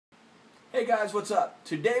Hey guys, what's up?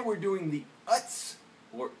 Today we're doing the Utz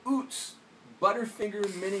or Oots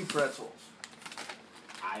Butterfinger mini pretzels.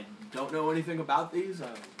 I don't know anything about these. I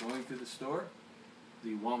was going through the store,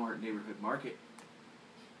 the Walmart neighborhood market,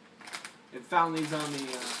 and found these on the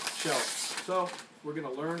shelf. So we're going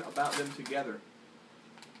to learn about them together.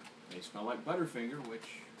 They smell like Butterfinger, which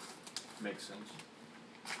makes sense.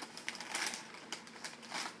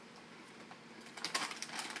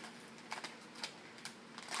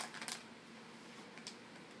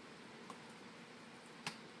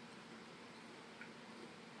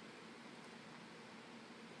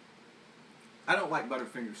 I don't like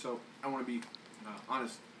Butterfinger, so I want to be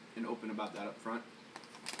honest and open about that up front.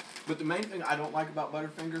 But the main thing I don't like about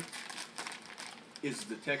Butterfinger is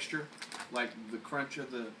the texture, like the crunch of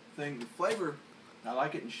the thing. The flavor, I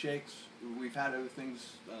like it in shakes. We've had other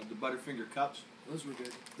things, the Butterfinger cups. Those were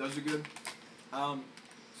good. Those are good.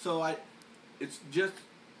 It's just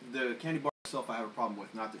the candy bar itself I have a problem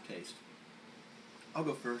with, not the taste. I'll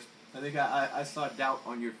go first. I think I saw doubt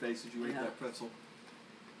on your face as you ate that pretzel.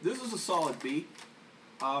 This is a solid B.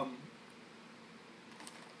 I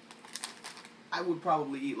would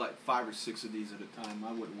probably eat like 5 or 6 of these at a time.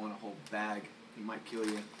 I wouldn't want a whole bag. It might kill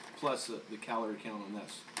you. Plus the calorie count on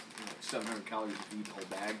this, like 700 calories if you eat the whole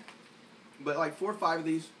bag. But like 4 or 5 of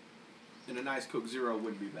these and a nice Coke Zero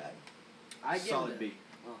wouldn't be bad. Solid B.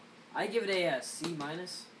 Well, I give it a C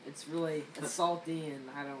minus. It's salty and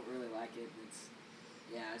I don't really like it.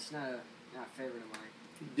 It's not a favorite of mine.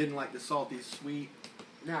 You didn't like the salty sweet?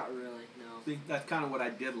 Not really, no. See, that's kind of what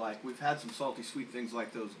I did like. We've had some salty sweet things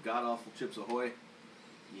like those god-awful Chips Ahoy.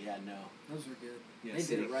 Yeah, no. Those were good. Yeah, they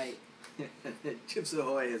did it right. Chips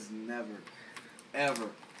Ahoy is never, ever.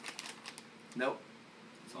 Nope.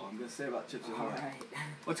 That's all I'm going to say about Chips Ahoy. All right.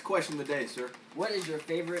 What's the question of the day, sir? What is your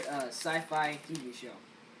favorite sci-fi TV show?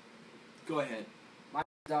 Go ahead. Mine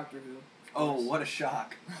is Doctor Who. Oh, what a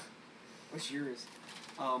shock. What's yours?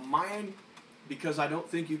 Mine, because I don't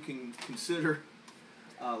think you can consider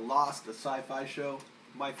Lost a sci-fi show.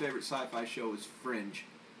 My favorite sci-fi show is Fringe,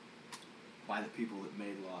 by the people that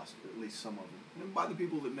made Lost, or at least some of them, and by the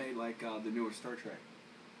people that made like the newer Star Trek.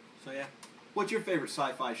 So yeah, what's your favorite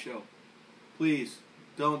sci-fi show? Please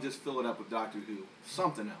don't just fill it up with Doctor Who.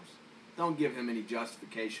 Something else. Don't give him any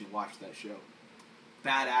justification to watch that show.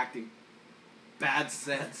 Bad acting, bad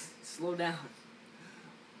sets. Slow down.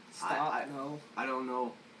 Stop. No. I don't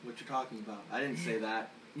know what you're talking about. I didn't say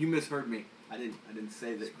that. You misheard me. I didn't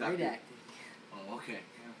say that. It's great acting. Oh, okay.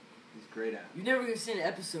 Yeah. He's great at it. You've never even seen an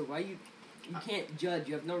episode. Why you can't judge?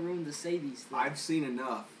 You have no room to say these things. I've seen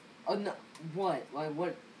enough. Oh no! What? Like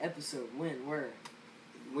what episode? When? Where?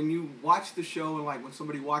 When you watch the show and like when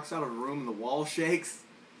somebody walks out of a room and the wall shakes,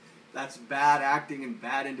 that's bad acting and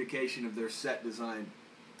bad indication of their set design.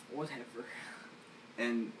 Whatever.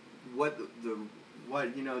 And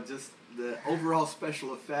just the overall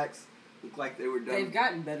special effects look like they were done. They've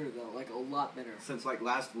gotten better though, like a lot better. Since like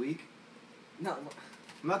last week? No.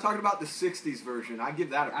 I'm not talking about the 60s version. I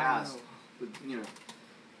give that a pass.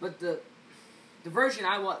 But the version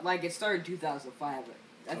I want, like it started in 2005.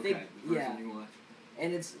 I think the version you watch.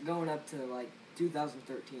 And it's going up to like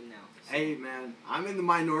 2013 now. So. Hey man, I'm in the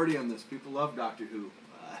minority on this. People love Doctor Who.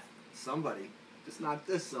 Somebody, just not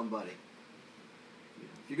this somebody.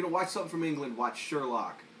 If you're gonna watch something from England, watch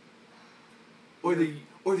Sherlock. Or the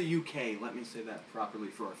UK. Let me say that properly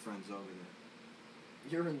for our friends over there.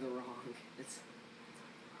 You're in the wrong.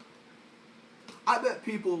 I bet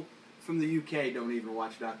people from the UK don't even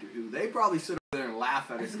watch Doctor Who. They probably sit over there and laugh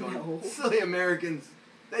at us going, No. Silly Americans.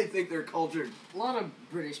 They think they're cultured. A lot of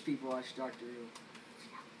British people watch Doctor Who.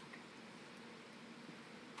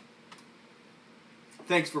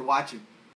 Thanks for watching.